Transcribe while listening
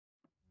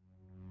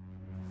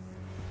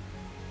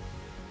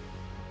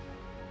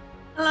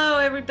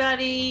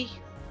everybody.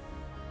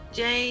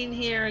 Jane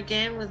here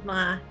again with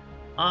my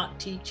art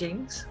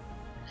teachings.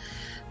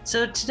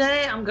 So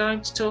today I'm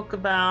going to talk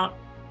about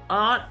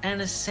art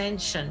and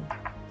ascension,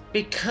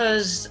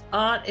 because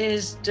art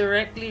is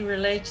directly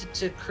related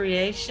to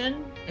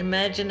creation,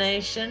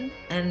 imagination,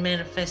 and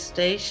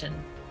manifestation.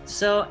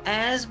 So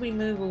as we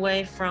move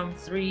away from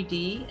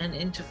 3D and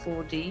into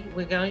 4D,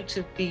 we're going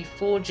to be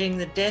forging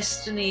the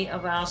destiny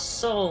of our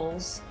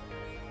souls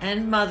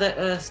and Mother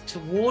Earth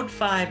toward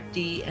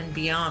 5D and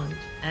beyond.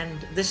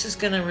 And this is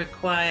going to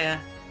require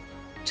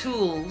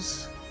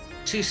tools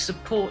to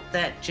support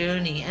that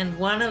journey. And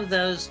one of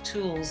those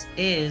tools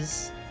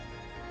is,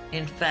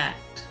 in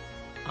fact,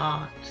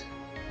 art.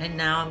 And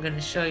now I'm going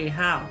to show you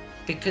how.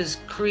 Because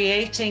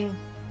creating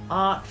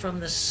art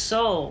from the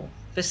soul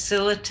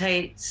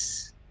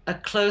facilitates a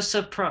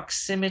closer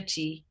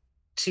proximity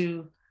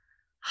to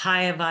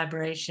higher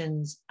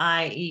vibrations,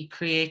 i.e.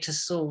 creator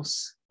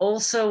source.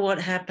 Also, what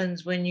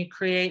happens when you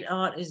create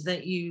art is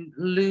that you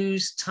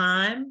lose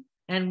time.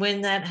 And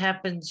when that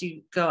happens,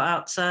 you go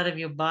outside of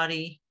your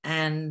body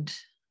and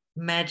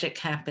magic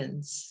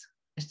happens.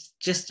 It's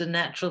just a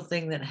natural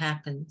thing that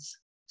happens.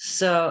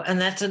 So, and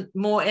that's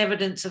more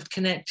evidence of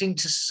connecting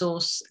to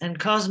source and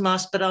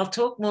cosmos, but I'll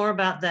talk more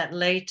about that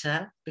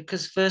later,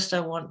 because first I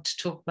want to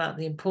talk about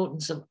the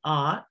importance of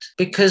art,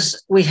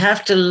 because we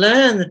have to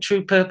learn the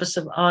true purpose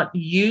of art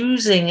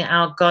using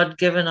our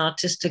God-given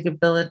artistic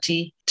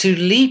ability to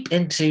leap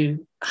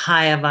into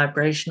higher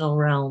vibrational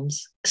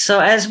realms. So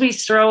as we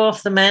throw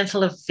off the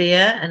mantle of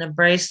fear and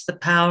embrace the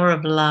power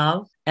of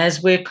love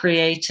as we're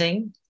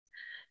creating,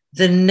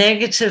 the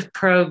negative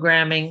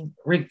programming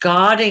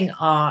regarding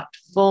art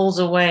falls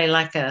away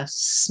like a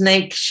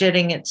snake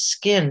shedding its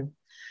skin.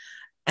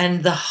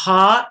 And the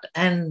heart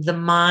and the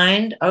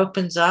mind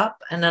opens up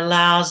and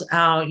allows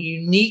our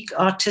unique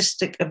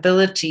artistic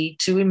ability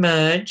to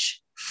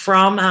emerge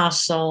from our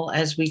soul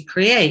as we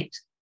create.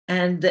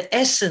 And the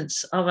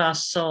essence of our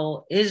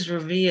soul is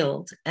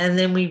revealed. And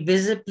then we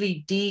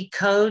visibly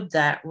decode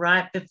that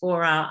right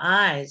before our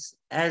eyes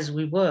as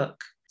we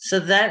work. So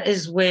that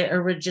is where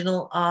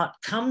original art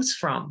comes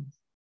from.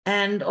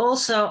 And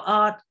also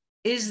art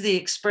is the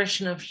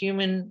expression of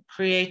human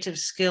creative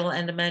skill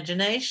and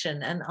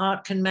imagination. And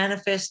art can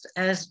manifest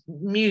as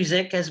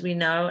music, as we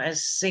know,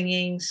 as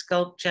singing,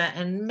 sculpture,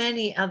 and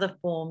many other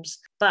forms.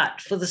 But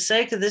for the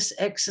sake of this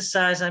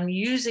exercise, I'm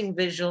using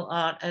visual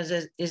art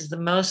as is the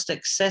most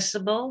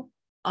accessible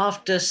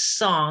after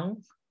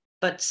song,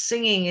 but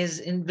singing is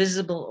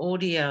invisible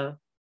audio,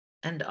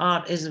 and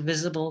art is a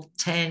visible,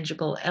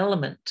 tangible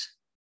element.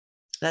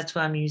 That's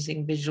why I'm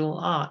using visual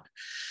art.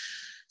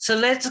 So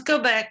let's go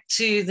back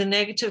to the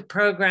negative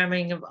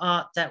programming of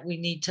art that we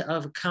need to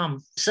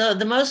overcome. So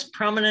the most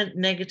prominent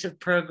negative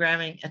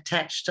programming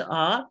attached to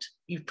art,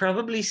 you've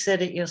probably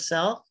said it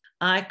yourself,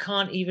 I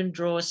can't even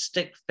draw a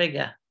stick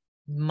figure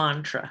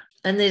mantra.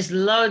 And there's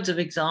loads of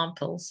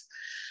examples,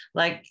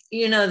 like,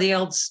 you know, the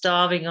old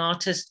starving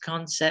artist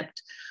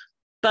concept.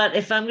 But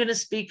if I'm going to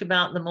speak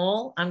about them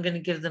all, I'm going to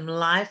give them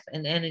life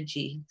and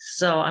energy.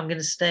 So I'm going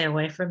to stay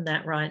away from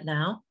that right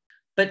now.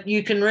 But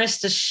you can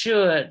rest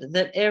assured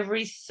that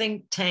every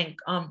think tank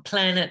on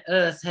planet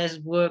Earth has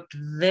worked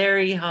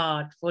very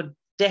hard for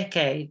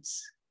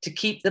decades to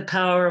keep the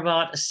power of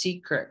art a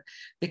secret,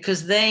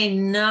 because they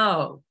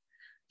know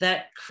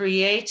that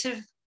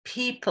creative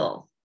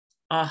people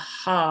are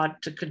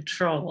hard to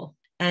control,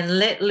 and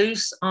let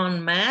loose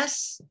en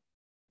masse,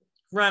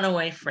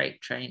 runaway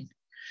freight train.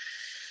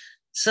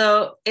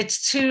 So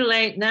it's too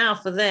late now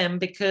for them,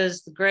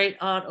 because the great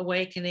art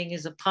awakening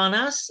is upon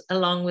us,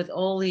 along with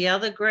all the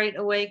other great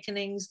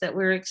awakenings that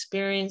we're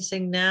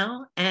experiencing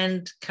now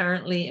and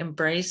currently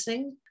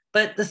embracing.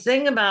 But the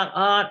thing about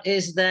art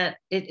is that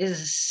it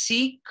is a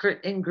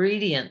secret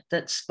ingredient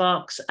that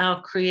sparks our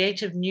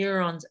creative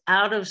neurons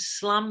out of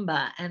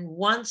slumber, and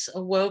once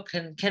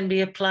awoken can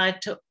be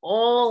applied to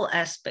all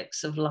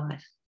aspects of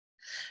life.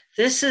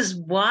 This is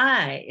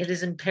why it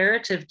is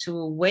imperative to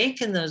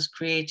awaken those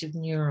creative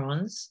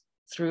neurons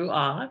through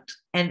art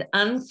and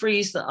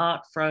unfreeze the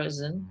art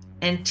frozen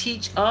and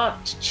teach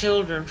art to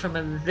children from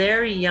a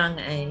very young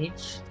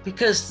age,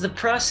 because the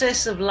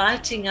process of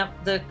lighting up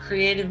the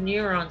creative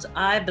neurons,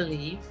 I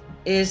believe,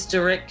 is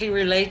directly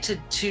related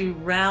to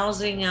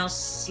rousing our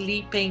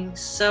sleeping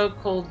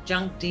so-called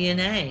junk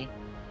DNA.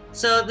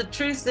 So the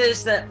truth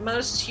is that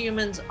most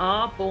humans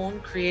are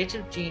born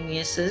creative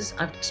geniuses.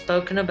 I've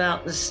spoken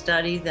about the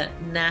study that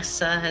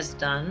NASA has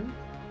done.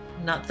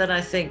 Not that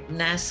I think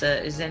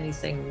NASA is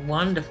anything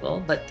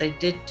wonderful, but they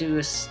did do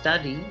a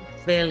study,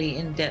 fairly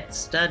in-depth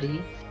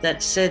study,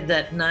 that said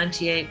that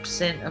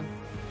 98% of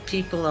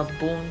people are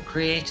born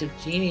creative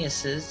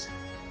geniuses.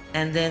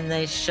 And then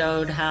they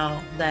showed how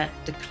that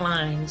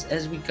declines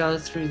as we go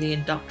through the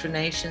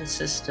indoctrination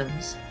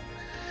systems.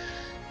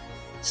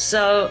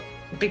 So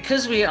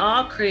because we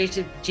are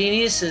creative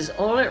geniuses,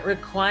 all it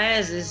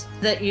requires is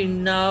that you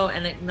know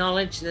and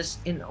acknowledge this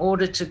in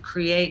order to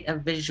create a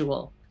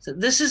visual. So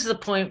this is the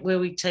point where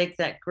we take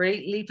that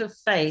great leap of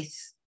faith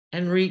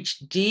and reach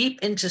deep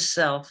into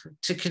self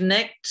to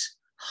connect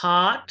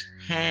heart,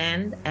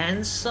 hand,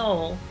 and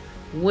soul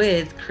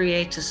with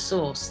Creator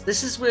Source.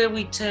 This is where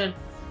we turn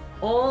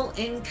all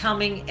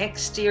incoming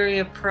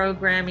exterior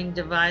programming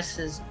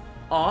devices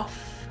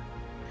off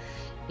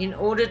in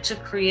order to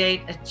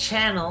create a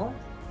channel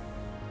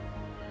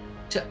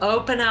to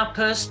open our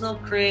personal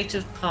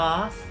creative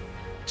path,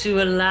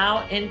 to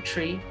allow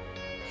entry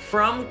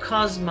from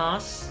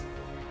cosmos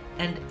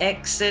and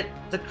exit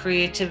the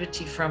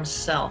creativity from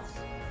self.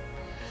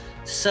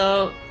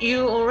 So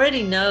you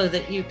already know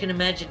that you can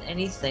imagine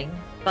anything,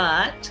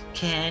 but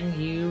can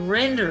you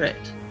render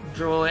it,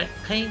 draw it,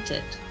 paint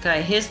it?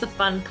 Okay, here's the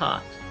fun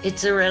part.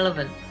 It's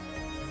irrelevant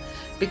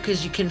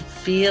because you can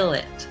feel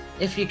it.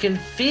 If you can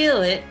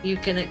feel it, you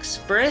can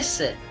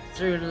express it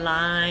through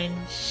line,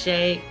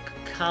 shape,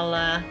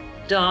 color,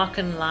 dark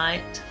and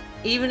light.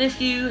 Even if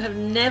you have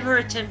never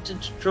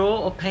attempted to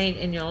draw or paint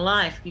in your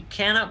life, you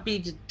cannot be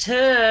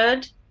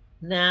deterred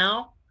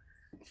now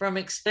from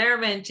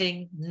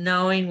experimenting,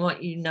 knowing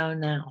what you know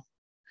now.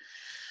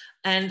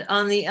 And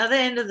on the other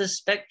end of the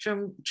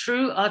spectrum,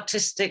 true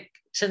artistic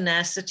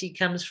tenacity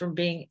comes from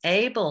being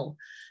able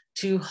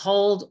to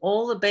hold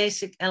all the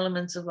basic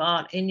elements of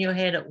art in your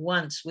head at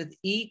once with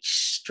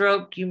each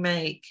stroke you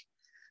make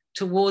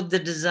toward the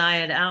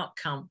desired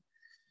outcome.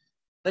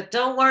 But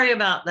don't worry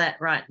about that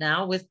right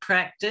now. With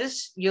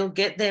practice, you'll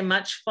get there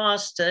much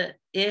faster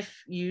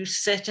if you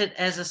set it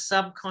as a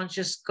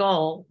subconscious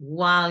goal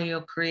while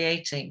you're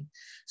creating.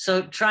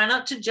 So try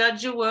not to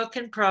judge your work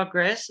in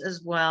progress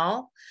as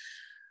well.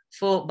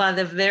 For by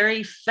the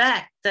very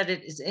fact that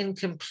it is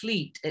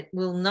incomplete, it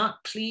will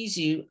not please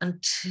you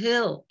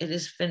until it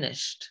is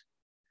finished.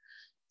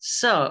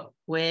 So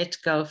where to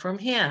go from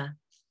here?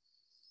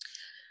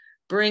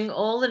 Bring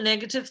all the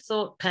negative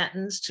thought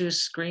patterns to a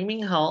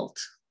screaming halt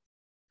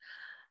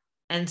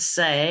and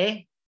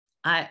say,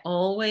 I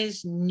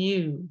always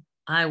knew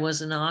I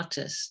was an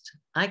artist.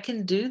 I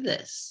can do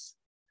this.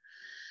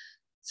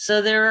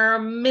 So there are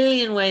a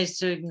million ways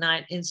to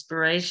ignite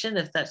inspiration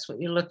if that's what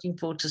you're looking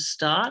for to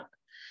start.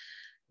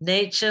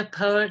 Nature,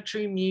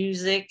 poetry,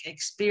 music,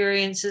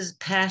 experiences,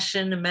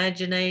 passion,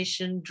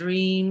 imagination,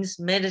 dreams,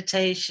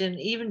 meditation,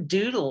 even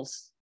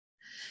doodles.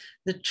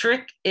 The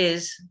trick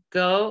is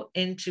go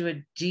into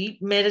a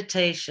deep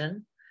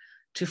meditation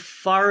to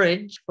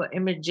forage for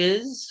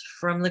images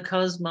from the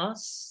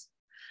cosmos.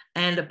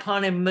 And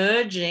upon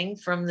emerging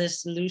from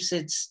this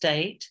lucid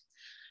state,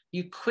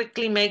 you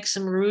quickly make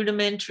some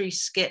rudimentary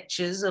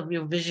sketches of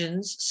your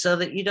visions so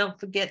that you don't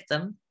forget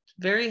them. It's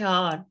very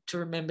hard to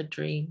remember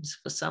dreams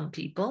for some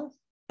people.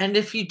 And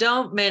if you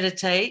don't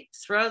meditate,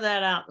 throw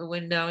that out the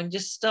window and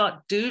just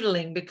start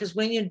doodling, because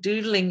when you're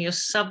doodling, your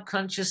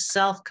subconscious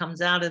self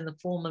comes out in the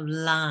form of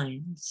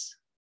lines,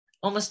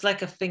 almost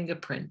like a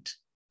fingerprint.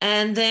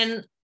 And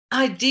then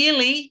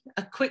ideally,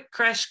 a quick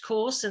crash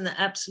course in the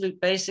absolute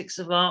basics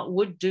of art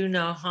would do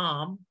no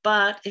harm.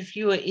 But if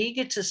you are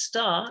eager to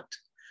start,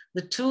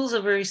 the tools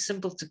are very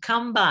simple to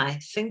come by.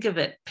 Think of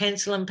it,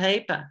 pencil and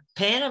paper,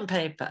 pen and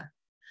paper,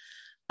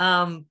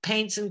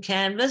 paints and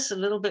canvas, a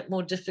little bit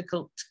more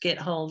difficult to get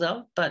hold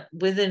of, but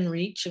within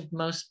reach of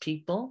most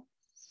people.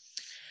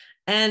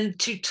 And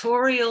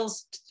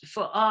tutorials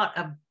for art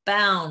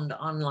abound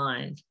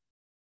online.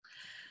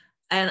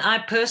 And I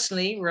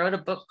personally wrote a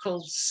book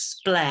called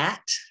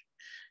Splat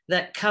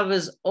that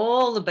covers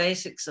all the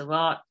basics of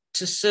art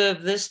to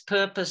serve this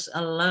purpose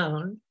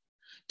alone,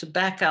 to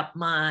back up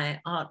my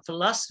art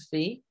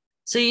philosophy.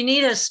 So you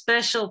need a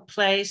special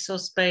place or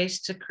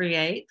space to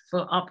create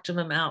for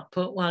optimum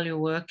output while you're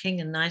working,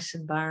 a nice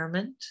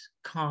environment,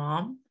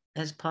 calm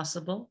as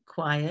possible,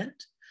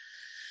 quiet.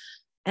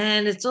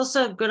 And it's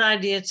also a good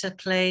idea to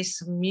play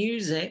some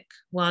music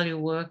while you're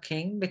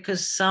working,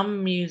 because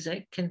some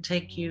music can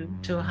take you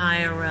to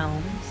higher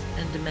realms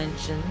and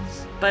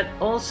dimensions. But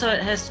also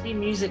it has to be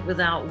music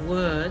without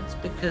words,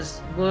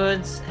 because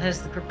words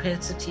has the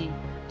propensity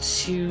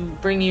to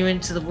bring you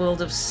into the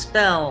world of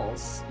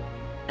spells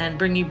and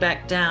bring you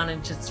back down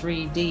into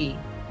 3D.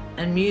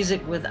 And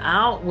music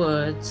without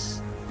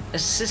words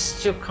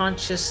assists your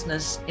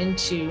consciousness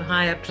into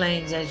higher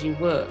planes as you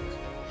work.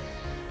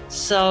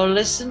 So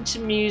listen to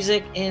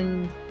music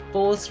in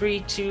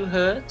 432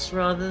 hertz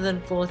rather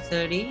than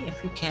 430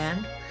 if you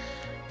can.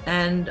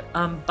 And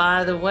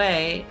by the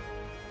way,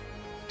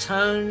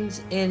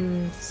 tones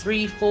in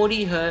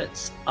 340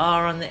 hertz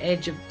are on the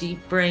edge of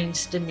deep brain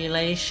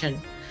stimulation.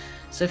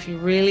 So if you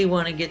really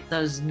want to get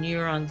those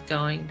neurons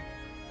going,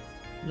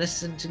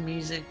 listen to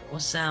music or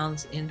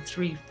sounds in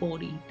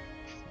 340.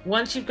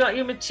 Once you've got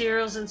your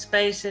materials and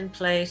space in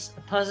place,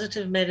 a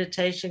positive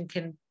meditation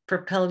can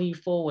propel you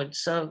forward.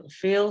 So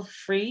feel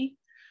free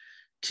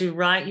to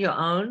write your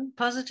own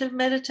positive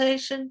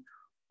meditation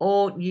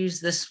or use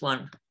this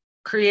one.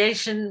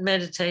 Creation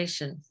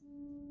meditation.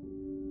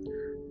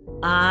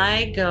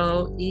 I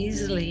go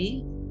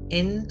easily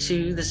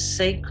into the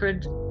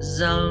sacred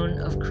zone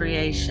of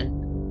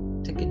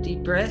creation. Take a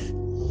deep breath.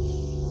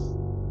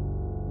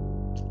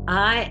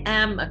 I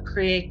am a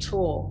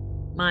creator.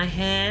 My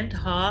hand,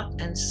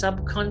 heart, and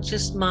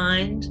subconscious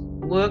mind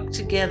work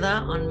together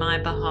on my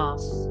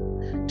behalf.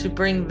 to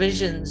bring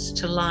visions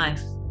to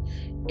life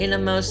in a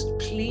most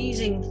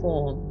pleasing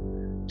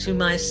form to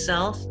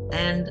myself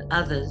and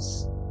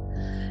others.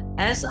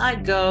 As I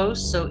go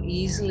so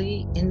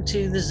easily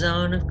into the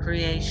zone of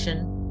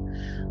creation,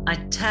 I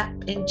tap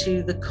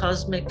into the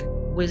cosmic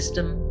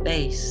wisdom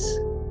base,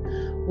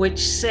 which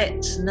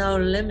sets no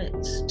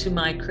limits to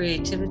my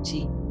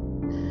creativity.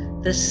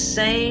 The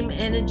same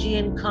energy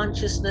and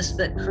consciousness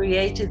that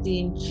created the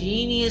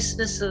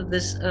ingeniousness of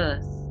this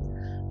earth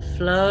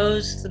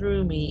flows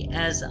through me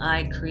as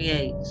I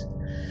create.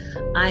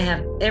 I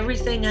have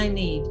everything I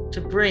need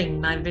to bring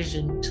my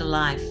vision to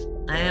life.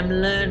 I am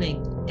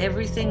learning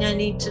everything I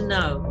need to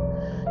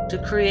know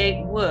to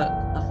create work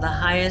of the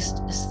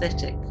highest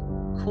aesthetic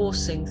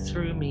coursing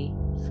through me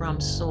from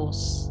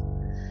source.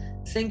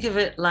 Think of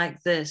it like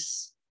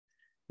this: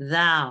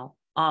 thou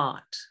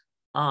art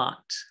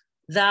art.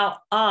 Thou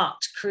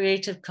art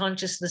creative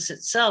consciousness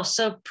itself.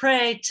 So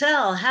pray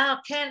tell, how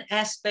can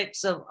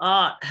aspects of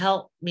art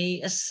help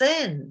me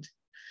ascend?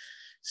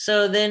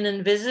 So then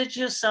envisage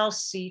yourself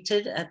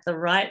seated at the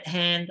right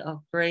hand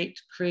of great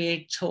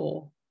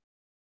Creator,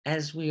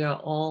 as we are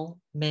all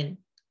meant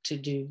to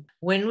do.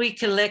 When we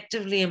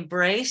collectively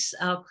embrace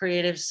our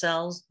creative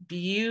selves,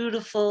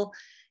 beautiful,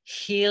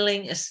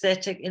 healing,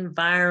 aesthetic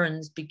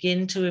environs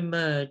begin to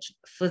emerge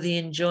for the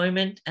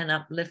enjoyment and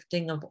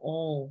uplifting of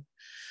all.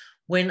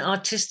 When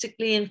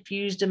artistically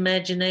infused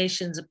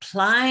imaginations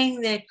applying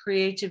their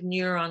creative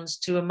neurons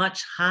to a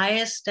much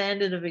higher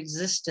standard of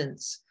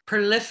existence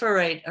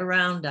proliferate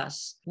around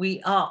us,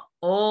 we are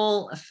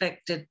all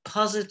affected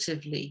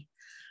positively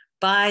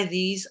by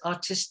these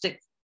artistic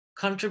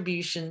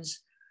contributions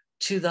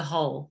to the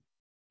whole.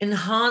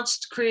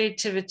 Enhanced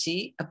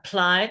creativity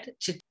applied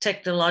to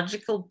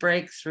technological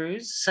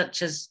breakthroughs,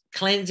 such as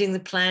cleansing the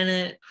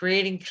planet,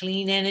 creating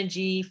clean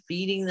energy,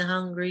 feeding the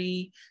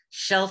hungry,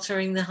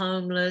 sheltering the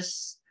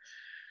homeless,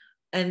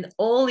 and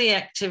all the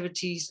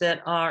activities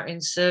that are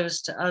in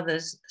service to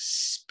others,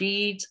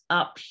 speeds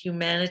up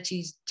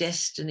humanity's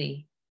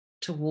destiny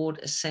toward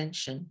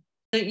ascension.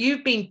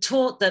 You've been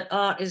taught that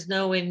art is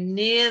nowhere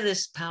near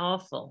this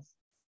powerful,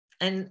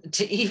 and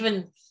to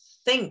even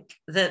think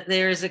that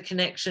there is a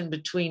connection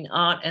between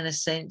art and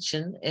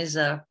ascension is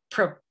a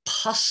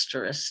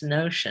preposterous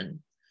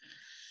notion.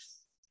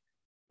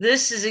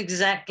 This is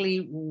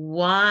exactly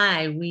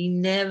why we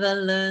never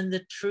learn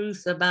the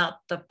truth about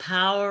the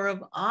power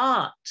of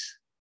art.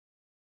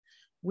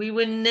 We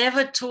were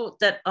never taught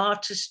that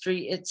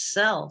artistry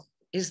itself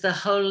is the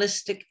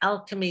holistic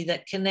alchemy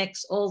that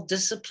connects all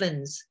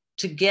disciplines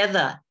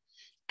together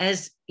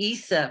as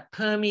ether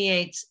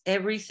permeates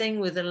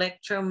everything with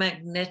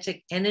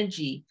electromagnetic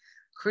energy.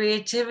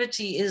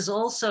 Creativity is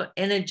also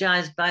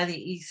energized by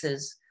the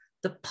ethers.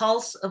 The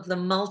pulse of the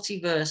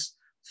multiverse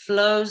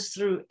flows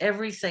through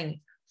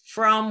everything,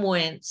 from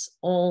whence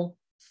all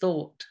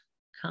thought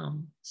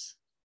comes.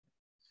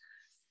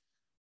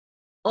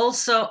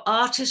 Also,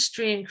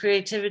 artistry and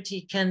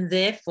creativity can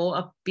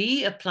therefore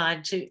be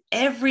applied to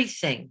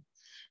everything.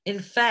 In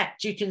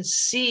fact, you can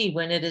see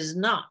when it is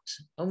not,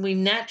 and we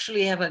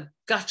naturally have a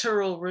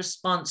guttural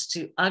response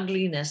to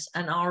ugliness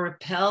and are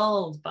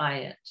repelled by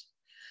it.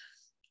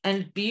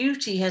 And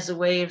beauty has a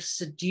way of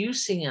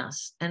seducing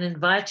us and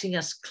inviting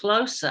us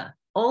closer.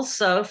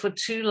 Also, for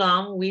too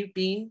long, we've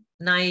been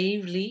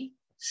naively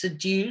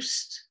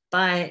seduced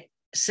by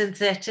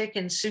synthetic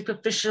and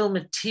superficial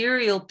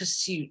material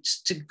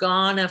pursuits to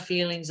garner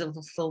feelings of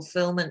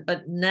fulfillment.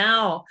 But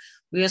now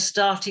we are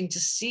starting to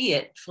see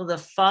it for the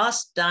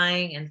fast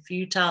dying and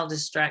futile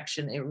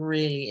distraction it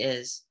really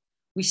is.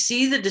 We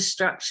see the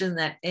destruction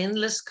that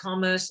endless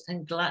commerce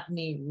and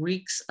gluttony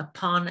wreaks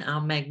upon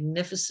our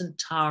magnificent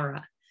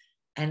Tara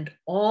and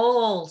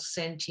all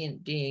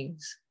sentient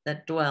beings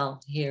that dwell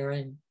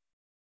herein.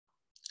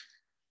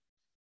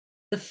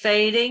 The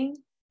fading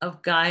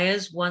of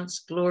Gaia's once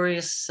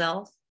glorious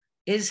self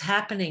is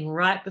happening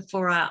right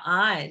before our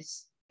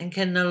eyes and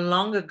can no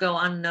longer go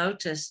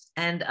unnoticed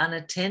and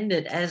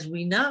unattended, as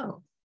we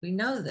know. We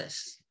know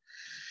this.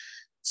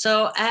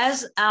 So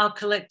as our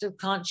collective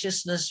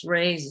consciousness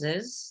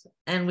raises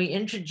and we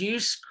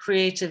introduce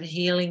creative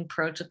healing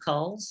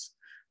protocols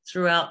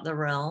throughout the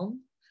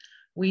realm,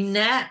 we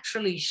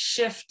naturally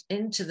shift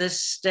into this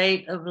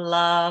state of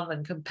love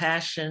and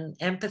compassion,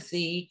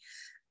 empathy,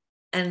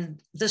 and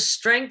the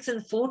strength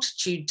and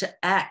fortitude to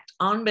act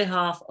on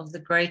behalf of the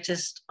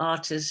greatest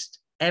artist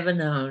ever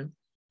known,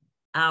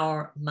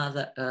 our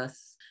Mother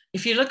Earth.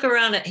 If you look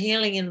around at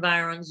healing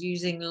environs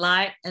using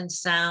light and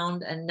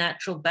sound and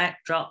natural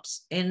backdrops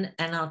in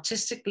an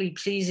artistically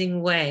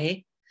pleasing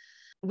way,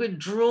 we're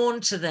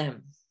drawn to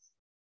them.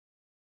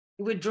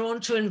 We're drawn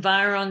to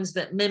environs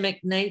that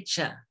mimic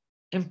nature,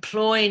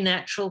 employ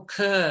natural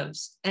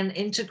curves, and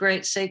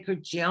integrate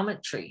sacred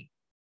geometry.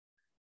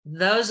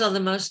 Those are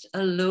the most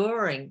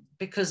alluring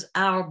because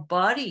our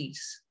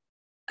bodies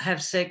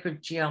have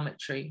sacred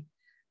geometry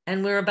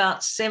and we're about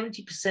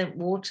 70%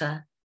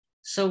 water.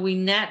 So we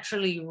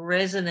naturally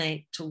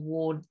resonate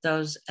toward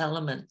those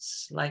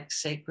elements like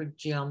sacred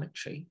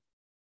geometry,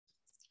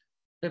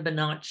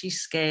 Fibonacci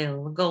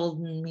scale, the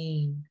golden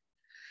mean.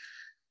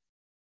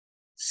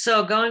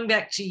 So going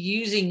back to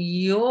using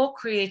your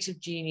creative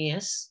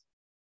genius,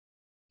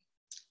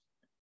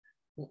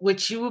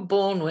 which you were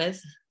born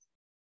with,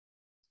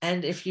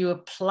 and if you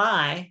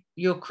apply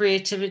your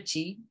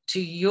creativity to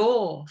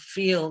your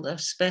field of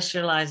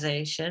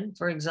specialization,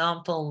 for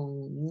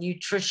example,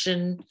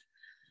 nutrition,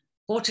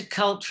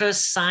 horticulture,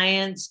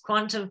 science,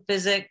 quantum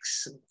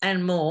physics,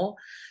 and more,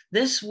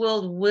 this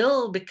world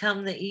will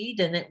become the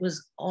Eden it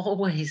was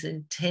always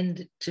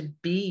intended to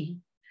be.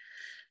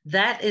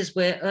 That is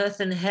where earth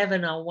and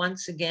heaven are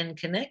once again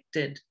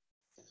connected.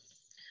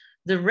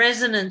 The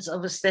resonance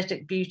of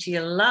aesthetic beauty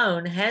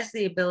alone has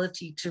the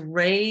ability to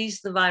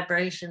raise the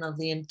vibration of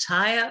the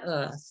entire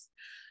earth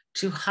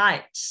to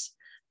heights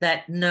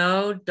that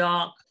no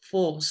dark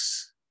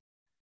force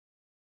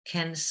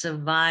can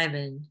survive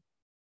in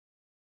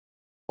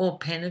or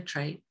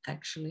penetrate,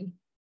 actually.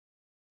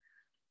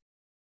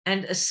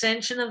 And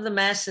ascension of the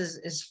masses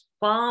is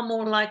far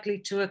more likely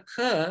to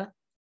occur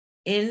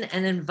in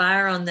an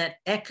environment that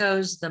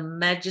echoes the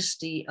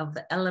majesty of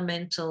the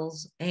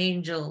elementals,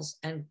 angels,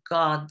 and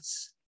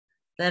gods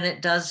than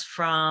it does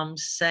from,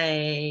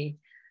 say,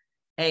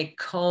 a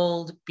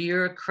cold,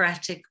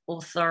 bureaucratic,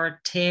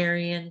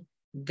 authoritarian,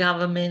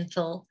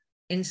 governmental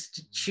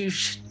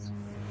institution.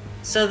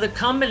 So the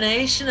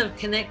combination of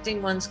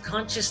connecting one's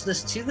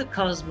consciousness to the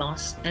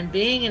cosmos and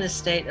being in a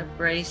state of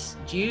grace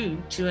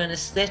due to an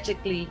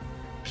aesthetically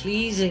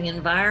pleasing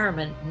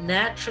environment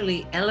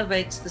naturally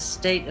elevates the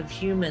state of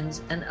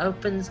humans and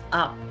opens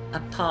up a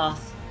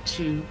path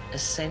to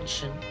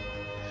ascension.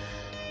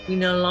 We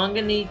no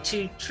longer need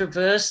to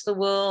traverse the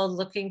world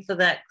looking for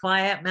that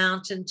quiet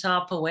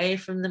mountaintop away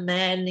from the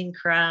maddening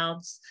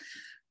crowds,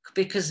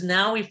 because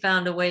now we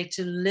found a way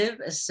to live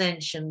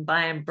ascension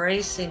by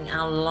embracing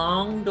our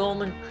long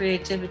dormant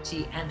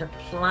creativity and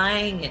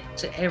applying it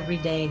to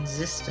everyday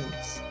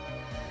existence.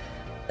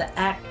 The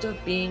act of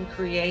being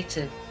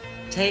creative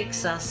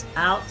takes us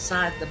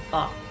outside the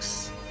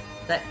box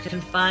that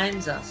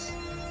confines us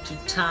to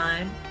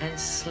time and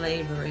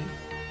slavery.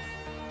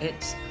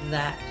 It's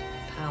that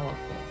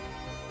powerful.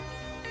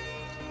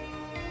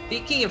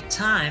 Speaking of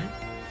time,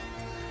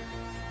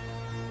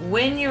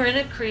 when you're in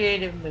a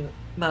creative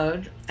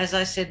mode, as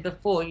I said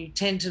before, you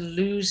tend to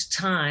lose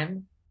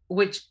time,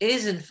 which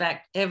is in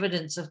fact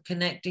evidence of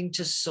connecting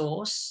to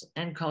source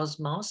and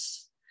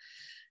cosmos.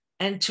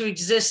 And to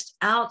exist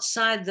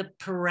outside the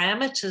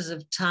parameters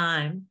of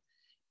time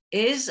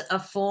is a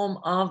form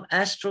of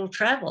astral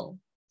travel.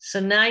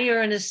 So now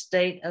you're in a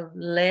state of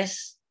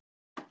less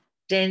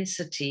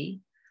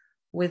density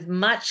with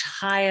much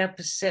higher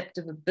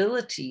perceptive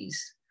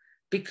abilities,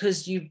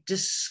 because you've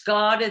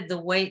discarded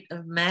the weight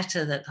of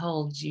matter that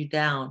holds you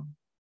down.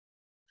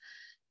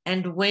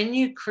 And when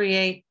you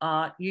create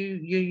art, you're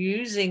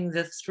using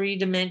the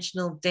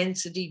three-dimensional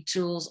density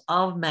tools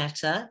of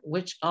matter,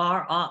 which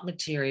are art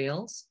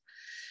materials,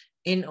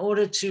 in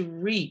order to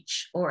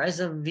reach, or as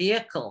a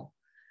vehicle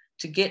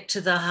to get to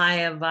the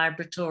higher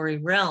vibratory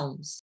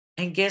realms.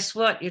 And guess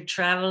what? You're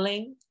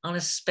traveling on a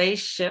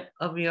spaceship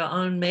of your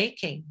own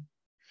making.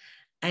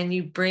 And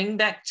you bring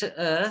back to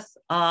earth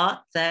art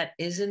that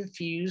is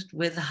infused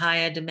with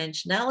higher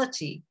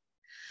dimensionality.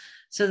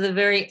 So the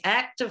very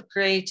act of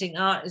creating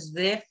art is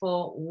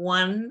therefore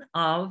one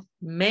of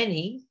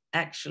many,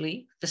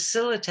 actually,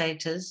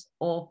 facilitators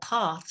or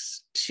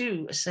paths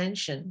to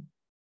ascension.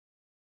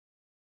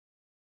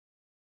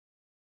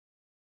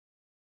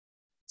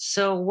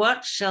 So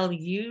what shall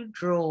you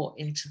draw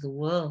into the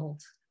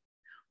world?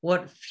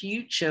 What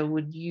future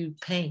would you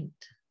paint?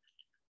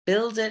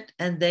 Build it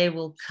and they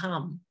will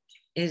come,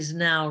 is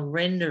now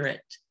render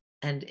it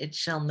and it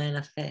shall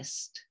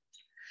manifest.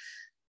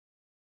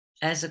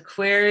 As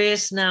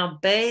Aquarius now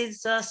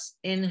bathes us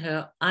in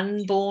her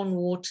unborn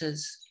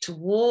waters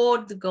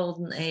toward the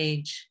golden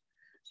age,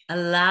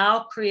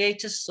 allow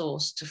Creator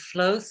Source to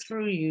flow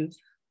through you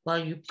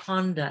while you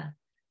ponder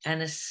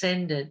an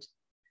ascended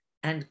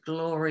and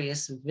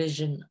glorious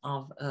vision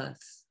of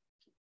Earth.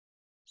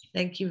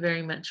 Thank you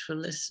very much for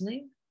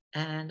listening,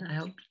 and I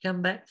hope you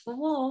come back for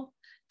more.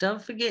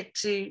 Don't forget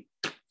to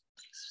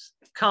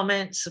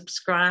comment,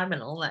 subscribe,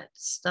 and all that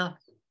stuff.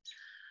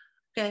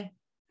 Okay,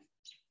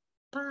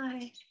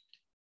 bye.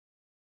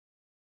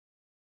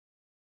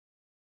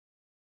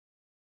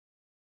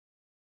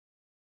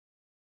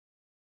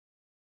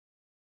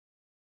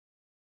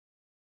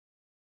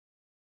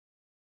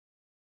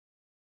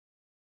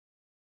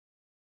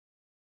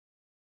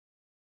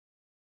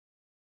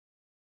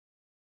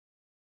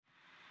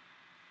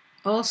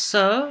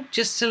 Also,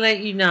 just to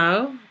let you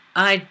know,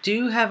 I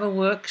do have a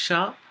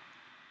workshop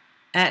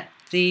at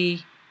the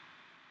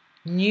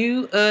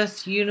New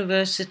Earth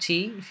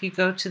University. If you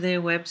go to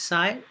their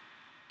website,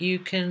 you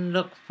can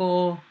look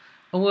for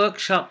a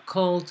workshop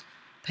called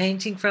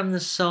Painting from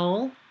the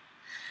Soul,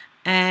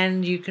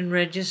 and you can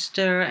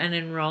register and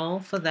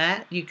enroll for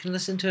that. You can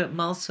listen to it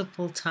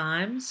multiple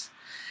times.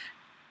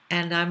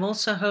 And I'm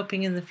also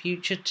hoping in the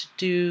future to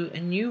do a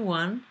new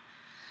one.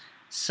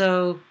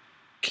 So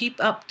keep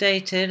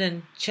updated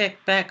and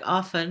check back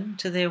often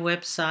to their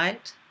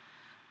website.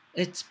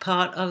 It's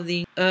part of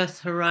the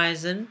Earth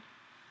Horizon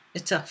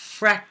It's a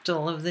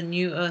fractal of the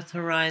New Earth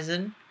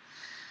Horizon,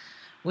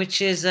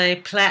 which is a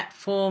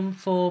platform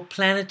for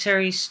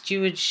planetary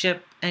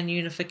stewardship and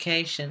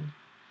unification.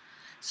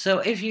 So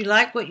if you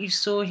like what you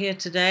saw here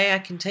today, I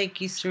can take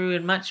you through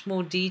in much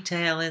more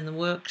detail in the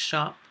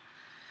workshop,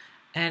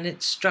 and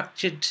it's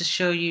structured to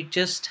show you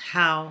just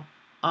how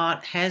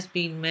art has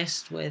been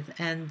messed with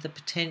and the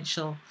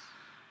potential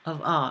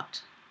of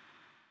art.